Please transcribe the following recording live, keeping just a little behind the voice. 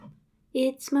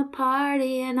It's my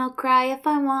party and I'll cry if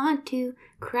I want to,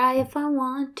 cry if I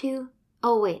want to.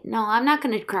 Oh wait, no, I'm not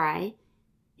going to cry.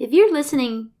 If you're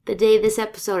listening the day this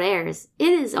episode airs,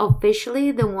 it is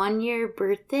officially the 1-year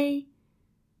birthday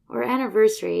or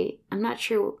anniversary. I'm not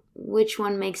sure which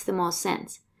one makes the most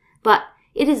sense. But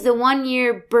it is the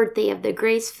 1-year birthday of the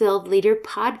Grace-Filled Leader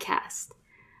podcast.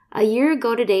 A year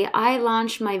ago today, I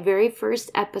launched my very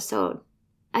first episode.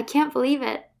 I can't believe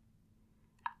it.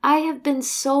 I have been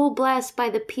so blessed by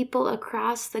the people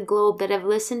across the globe that have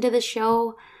listened to the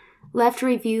show, left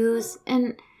reviews,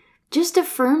 and just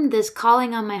affirmed this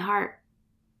calling on my heart.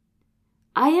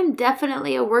 I am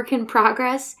definitely a work in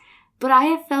progress, but I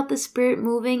have felt the Spirit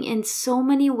moving in so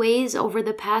many ways over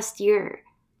the past year.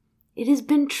 It has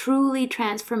been truly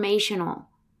transformational.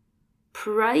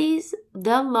 Praise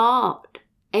the Lord.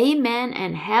 Amen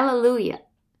and hallelujah.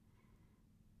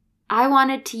 I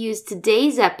wanted to use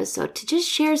today's episode to just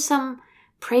share some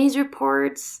praise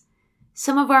reports,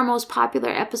 some of our most popular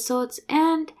episodes,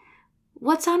 and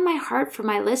what's on my heart for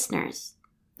my listeners.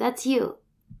 That's you.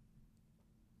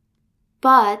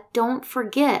 But don't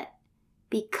forget,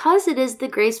 because it is the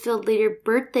Grace-Filled Leader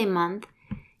birthday month,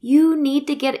 you need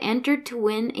to get entered to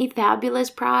win a fabulous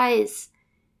prize.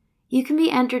 You can be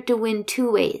entered to win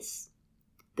 2 ways.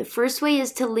 The first way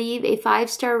is to leave a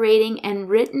 5-star rating and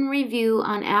written review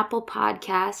on Apple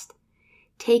Podcast.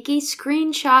 Take a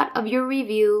screenshot of your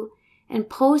review and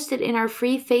post it in our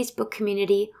free Facebook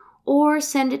community or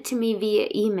send it to me via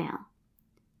email.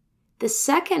 The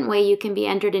second way you can be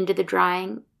entered into the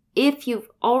drawing, if you've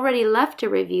already left a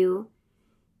review,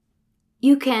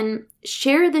 you can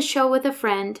share the show with a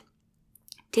friend,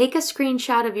 take a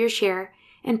screenshot of your share,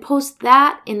 and post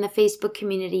that in the Facebook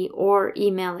community or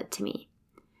email it to me.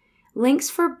 Links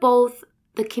for both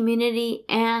the community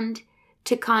and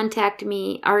to contact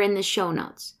me are in the show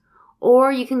notes.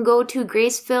 Or you can go to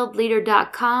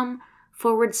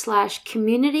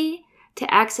gracefilledleader.com/community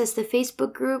to access the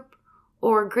Facebook group,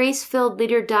 or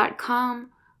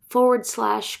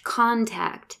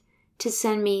gracefilledleader.com/contact to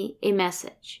send me a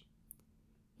message.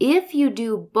 If you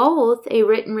do both a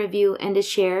written review and a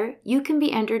share, you can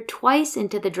be entered twice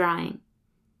into the drawing.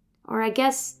 Or I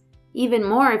guess even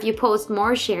more if you post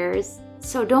more shares.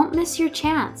 So don't miss your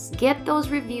chance. Get those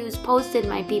reviews posted,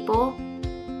 my people.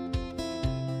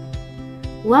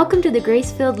 Welcome to the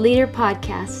Grace-Filled Leader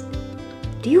podcast.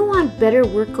 Do you want better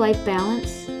work-life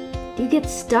balance? Do you get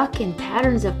stuck in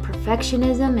patterns of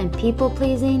perfectionism and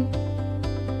people-pleasing?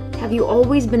 Have you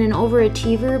always been an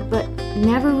overachiever but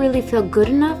never really feel good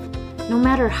enough, no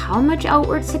matter how much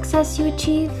outward success you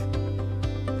achieve?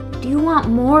 Do you want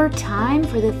more time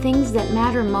for the things that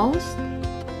matter most?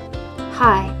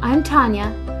 Hi, I'm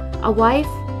Tanya, a wife,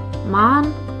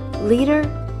 mom, leader,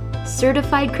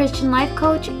 certified Christian life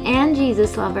coach, and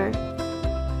Jesus lover.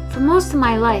 For most of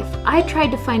my life, I tried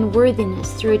to find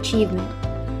worthiness through achievement,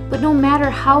 but no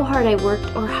matter how hard I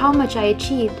worked or how much I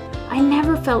achieved, I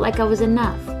never felt like I was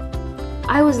enough.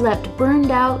 I was left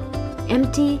burned out,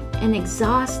 empty, and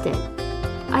exhausted.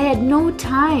 I had no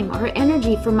time or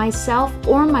energy for myself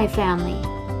or my family.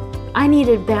 I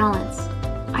needed balance.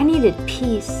 I needed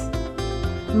peace.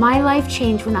 My life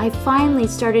changed when I finally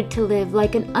started to live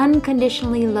like an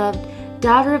unconditionally loved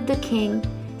daughter of the King,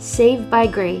 saved by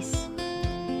grace.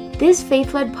 This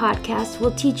faith-led podcast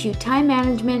will teach you time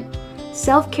management,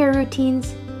 self-care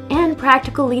routines, and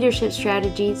practical leadership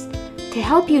strategies to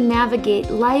help you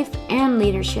navigate life and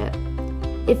leadership.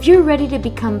 If you're ready to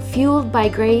become fueled by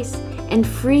grace and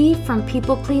free from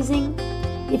people-pleasing,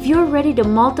 if you're ready to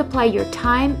multiply your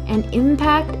time and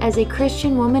impact as a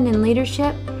Christian woman in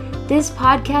leadership, this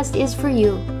podcast is for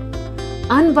you.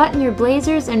 Unbutton your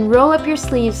blazers and roll up your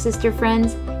sleeves, sister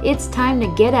friends. It's time to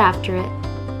get after it.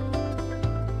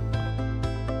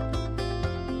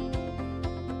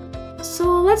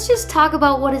 So let's just talk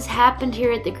about what has happened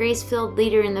here at the Grace-Filled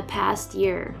Leader in the past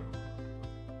year.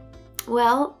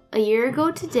 Well, a year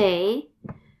ago today,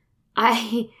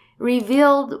 I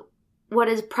revealed what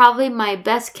is probably my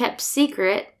best kept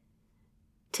secret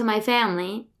to my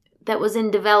family that was in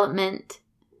development,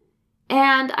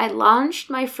 and I launched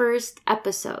my first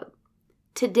episode.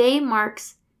 Today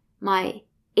marks my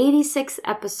 86th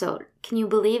episode. Can you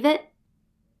believe it?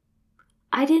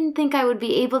 I didn't think I would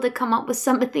be able to come up with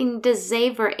something to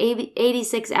say for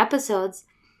 86 episodes.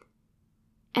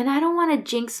 And I don't want to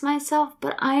jinx myself,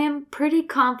 but I am pretty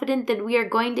confident that we are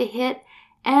going to hit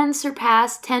and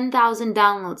surpass 10,000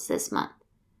 downloads this month.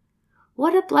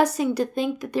 What a blessing to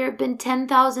think that there have been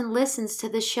 10,000 listens to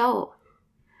the show.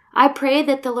 I pray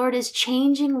that the Lord is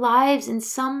changing lives in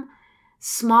some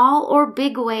small or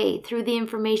big way through the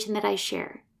information that I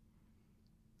share.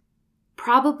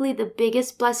 probably the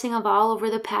biggest blessing of all over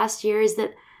the past year is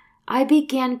that I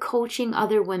began coaching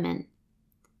other women.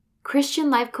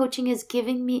 Christian life coaching has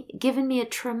given me a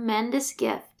tremendous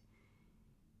gift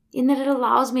in that it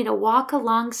allows me to walk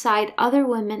alongside other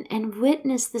women and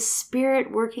witness the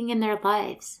Spirit working in their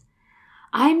lives.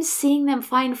 I'm seeing them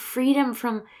find freedom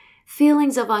from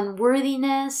feelings of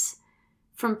unworthiness,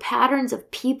 from patterns of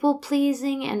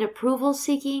people-pleasing and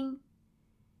approval-seeking,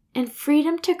 and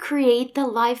freedom to create the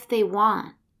life they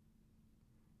want.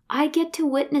 I get to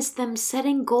witness them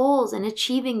setting goals and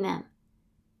achieving them,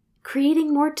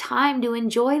 creating more time to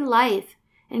enjoy life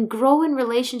and grow in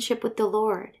relationship with the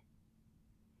Lord.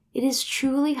 It is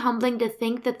truly humbling to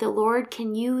think that the Lord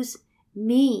can use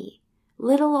me,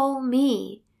 little old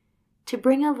me, to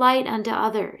bring a light unto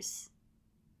others.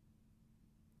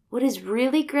 What is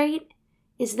really great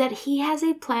is that He has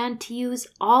a plan to use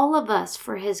all of us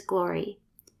for His glory.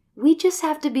 We just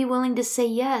have to be willing to say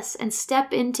yes and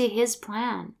step into His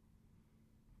plan.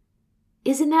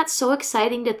 Isn't that so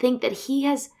exciting to think that He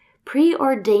has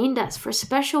preordained us for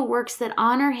special works that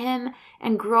honor Him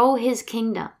and grow His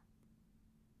kingdom?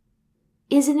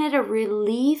 Isn't it a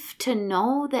relief to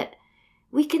know that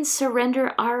we can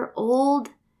surrender our old,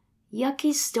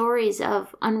 yucky stories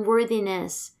of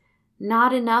unworthiness,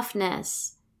 not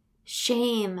enoughness,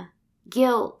 shame,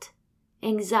 guilt,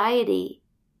 anxiety,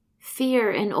 fear,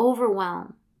 and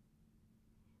overwhelm?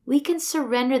 We can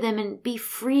surrender them and be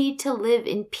free to live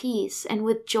in peace and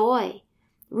with joy,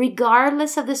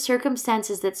 regardless of the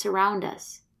circumstances that surround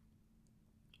us.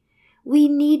 We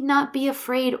need not be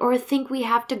afraid or think we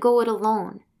have to go it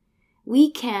alone.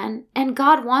 We can, and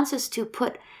God wants us to,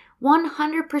 put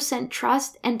 100%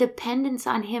 trust and dependence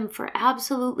on Him for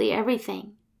absolutely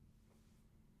everything.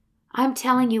 I'm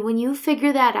telling you, when you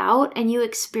figure that out and you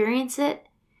experience it,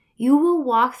 you will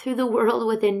walk through the world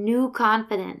with a new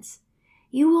confidence.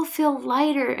 You will feel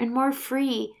lighter and more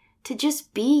free to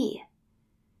just be,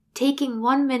 taking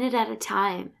 1 minute at a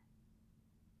time.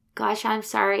 Gosh, I'm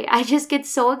sorry. I just get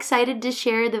so excited to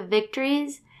share the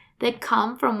victories that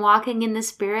come from walking in the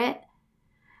Spirit.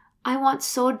 I want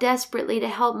so desperately to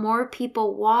help more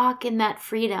people walk in that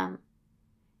freedom.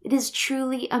 It is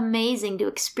truly amazing to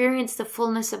experience the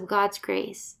fullness of God's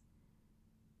grace.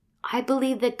 I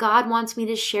believe that God wants me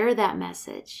to share that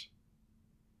message.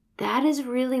 That is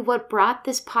really what brought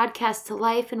this podcast to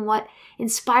life and what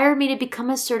inspired me to become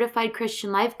a certified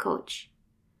Christian life coach.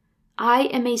 I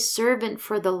am a servant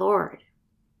for the Lord.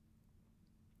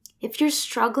 If you're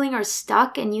struggling or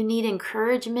stuck and you need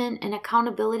encouragement and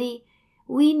accountability,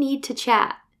 we need to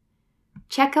chat.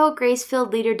 Check out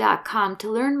gracefilledleader.com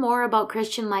to learn more about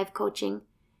Christian life coaching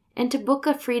and to book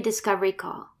a free discovery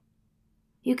call.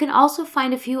 You can also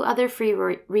find a few other free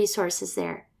resources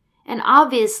there. And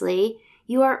obviously,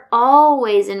 you are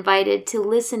always invited to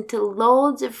listen to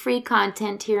loads of free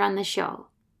content here on the show.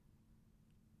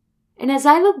 And as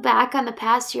I look back on the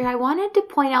past year, I wanted to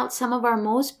point out some of our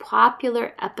most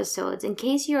popular episodes in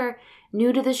case you're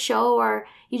new to the show or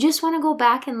you just want to go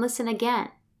back and listen again.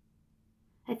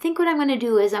 I think what I'm going to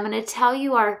do is I'm going to tell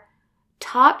you our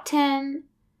top 10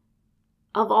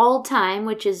 of all time,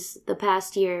 which is the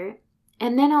past year.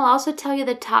 And then I'll also tell you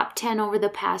the top 10 over the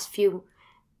past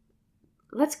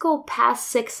let's go past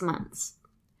 6 months.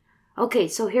 Okay,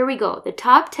 so here we go. The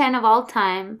top 10 of all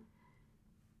time.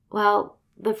 Well,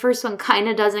 the first one kind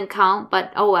of doesn't count,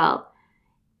 but oh well.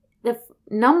 The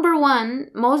number one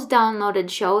most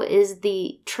downloaded show is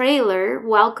the trailer,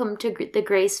 Welcome to the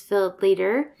Grace-Filled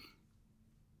Leader.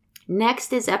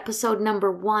 Next is episode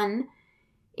number 1,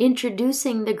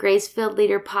 introducing the Grace-Filled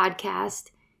Leader podcast,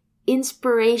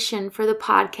 inspiration for the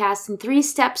podcast, and 3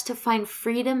 steps to find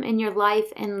freedom in your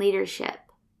life and leadership.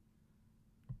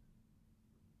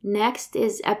 Next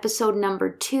is episode number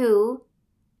 2,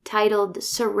 titled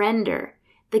Surrender,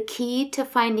 the key to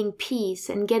finding peace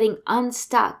and getting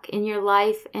unstuck in your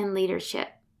life and leadership.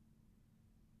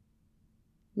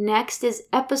 Next is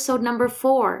episode number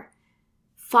 4,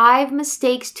 5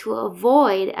 mistakes to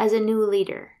avoid as a new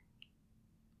leader.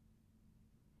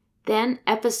 Then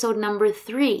episode number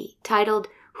 3, titled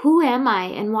Who Am I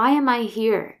and Why Am I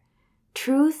Here?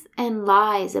 Truth and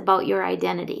Lies About Your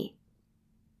Identity.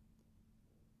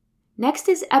 Next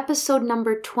is episode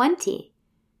number 20,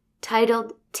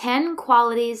 titled 10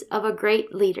 Qualities of a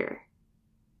Great Leader.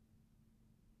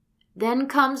 Then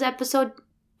comes episode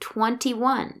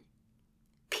 21,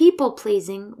 People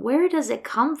Pleasing, Where Does It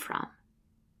Come From?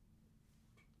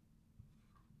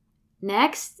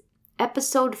 Next,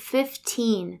 episode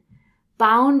 15,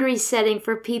 Boundary Setting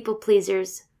for People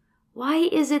Pleasers. Why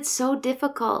is it so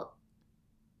difficult?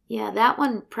 Yeah, that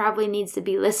one probably needs to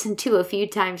be listened to a few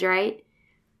times, right?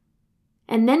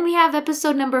 And then we have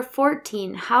episode number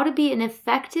 14, how to be an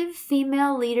effective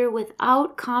female leader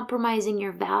without compromising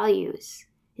your values.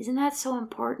 Isn't that so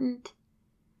important?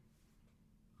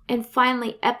 And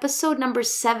finally, episode number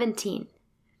 17,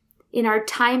 in our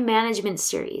time management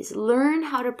series, learn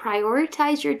how to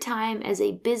prioritize your time as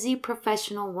a busy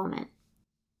professional woman.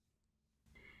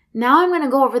 Now I'm going to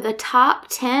go over the top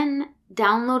 10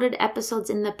 downloaded episodes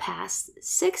in the past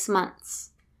 6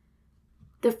 months.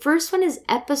 The first one is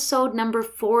episode number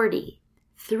 40,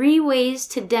 3 ways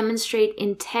to demonstrate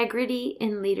integrity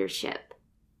in leadership.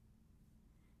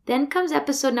 Then comes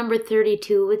episode number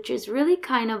 32, which is really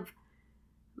kind of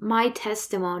my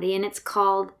testimony, and it's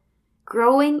called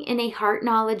Growing in a Heart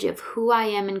Knowledge of Who I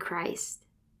Am in Christ.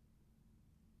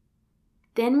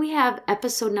 Then we have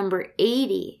episode number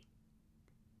 80,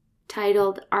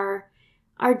 titled Are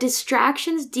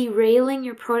Distractions Derailing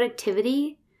Your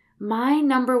Productivity? My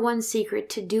number one secret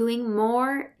to doing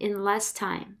more in less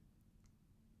time.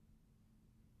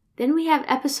 Then we have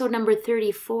episode number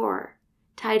 34,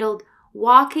 titled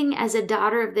Walking as a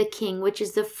Daughter of the King, which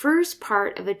is the first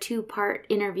part of a 2-part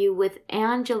interview with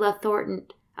Angela Thornton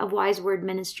of Wise Word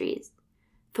Ministries.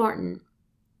 Thornton.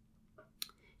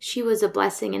 She was a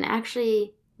blessing, and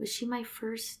actually, was she my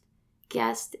first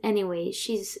guest? Anyway,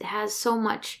 she has so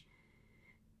much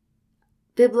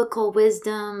biblical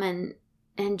wisdom and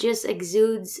just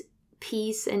exudes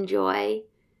peace and joy.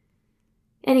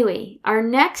 Anyway, our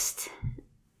next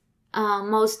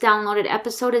most downloaded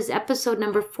episode is episode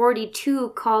number 42,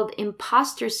 called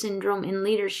Imposter Syndrome in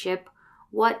Leadership.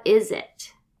 What is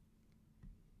it?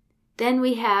 Then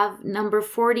we have number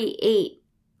 48,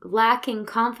 lacking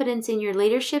confidence in your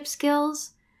leadership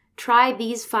skills? Try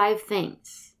these 5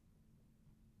 things.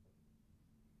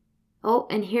 Oh,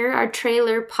 and here our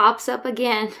trailer pops up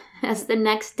again as the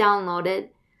next downloaded.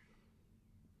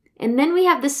 And then we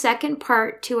have the second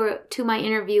part to my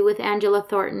interview with Angela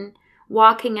Thornton,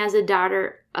 Walking as a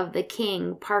Daughter of the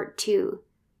King, part 2.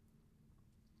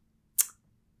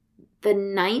 The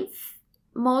 9th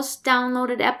most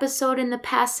downloaded episode in the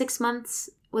past 6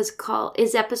 months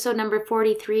is episode number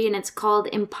 43, and it's called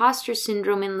Imposter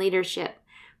Syndrome in Leadership,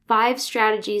 5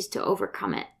 Strategies to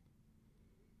Overcome It.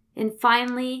 And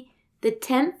finally, the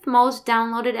 10th most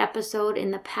downloaded episode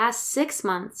in the past 6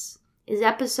 months is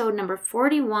episode number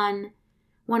 41,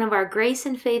 one of our Grace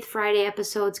and Faith Friday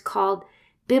episodes, called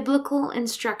Biblical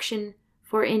Instruction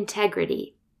for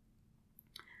Integrity.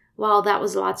 Wow, that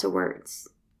was lots of words.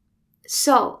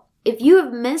 So, if you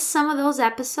have missed some of those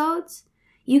episodes,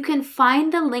 you can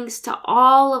find the links to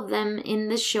all of them in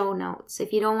the show notes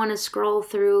if you don't want to scroll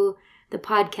through the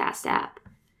podcast app.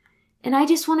 And I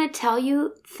just want to tell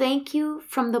you, thank you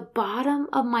from the bottom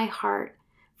of my heart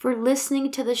for listening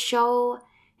to the show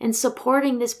and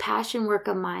supporting this passion work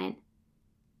of mine.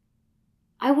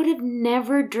 I would have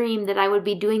never dreamed that I would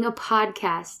be doing a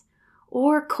podcast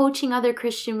or coaching other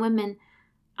Christian women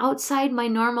outside my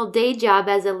normal day job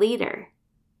as a leader.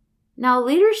 Now,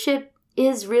 leadership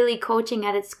is really coaching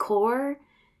at its core,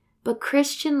 but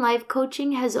Christian life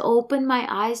coaching has opened my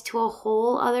eyes to a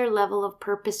whole other level of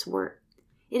purpose work.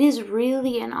 It is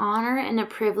really an honor and a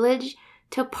privilege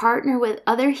to partner with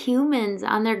other humans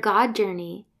on their God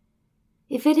journey.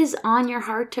 If it is on your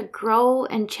heart to grow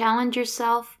and challenge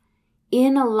yourself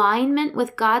in alignment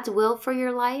with God's will for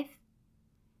your life,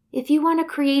 if you want to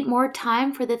create more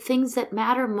time for the things that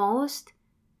matter most,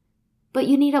 but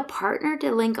you need a partner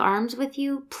to link arms with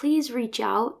you, please reach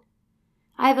out.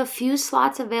 I have a few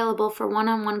slots available for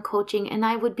one-on-one coaching, and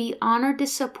I would be honored to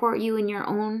support you in your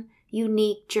own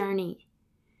unique journey.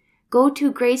 Go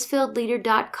to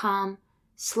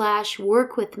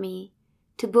gracefilledleader.com/workwithme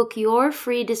to book your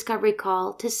free discovery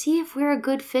call to see if we're a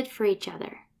good fit for each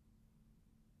other.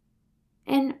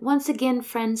 And once again,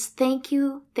 friends, thank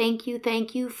you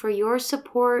for your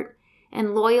support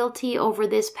and loyalty over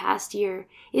this past year.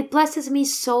 It blesses me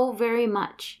so very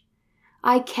much.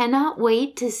 I cannot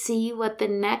wait to see what the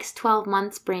next 12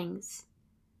 months brings.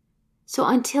 So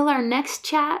until our next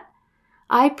chat,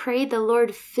 I pray the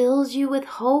Lord fills you with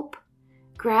hope,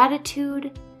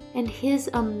 gratitude, and His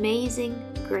amazing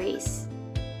grace.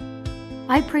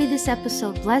 I pray this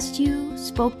episode blessed you,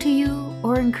 spoke to you,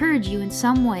 or encouraged you in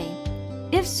some way.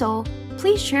 If so,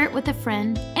 please share it with a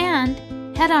friend and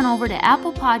head on over to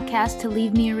Apple Podcasts to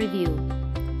leave me a review.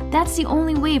 That's the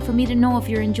only way for me to know if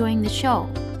you're enjoying the show.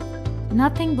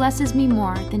 Nothing blesses me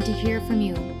more than to hear from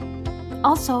you.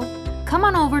 Also, come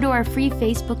on over to our free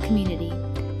Facebook community.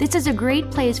 This is a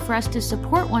great place for us to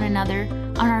support one another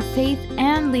on our faith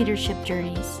and leadership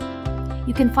journeys.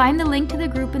 You can find the link to the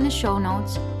group in the show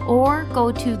notes or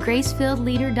go to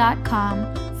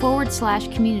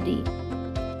gracefilledleader.com/community.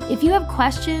 If you have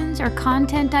questions or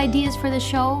content ideas for the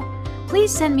show,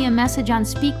 please send me a message on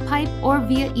SpeakPipe or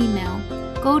via email.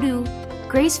 Go to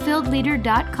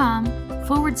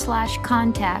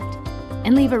gracefilledleader.com/contact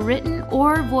and leave a written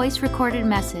or voice recorded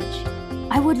message.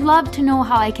 I would love to know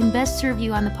how I can best serve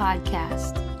you on the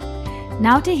podcast.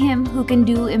 Now to Him who can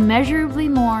do immeasurably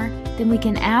more than we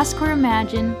can ask or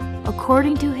imagine,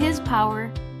 according to His power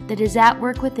that is at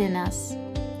work within us.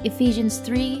 Ephesians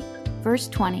 3, verse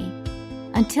 20.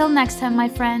 Until next time, my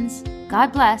friends,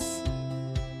 God bless.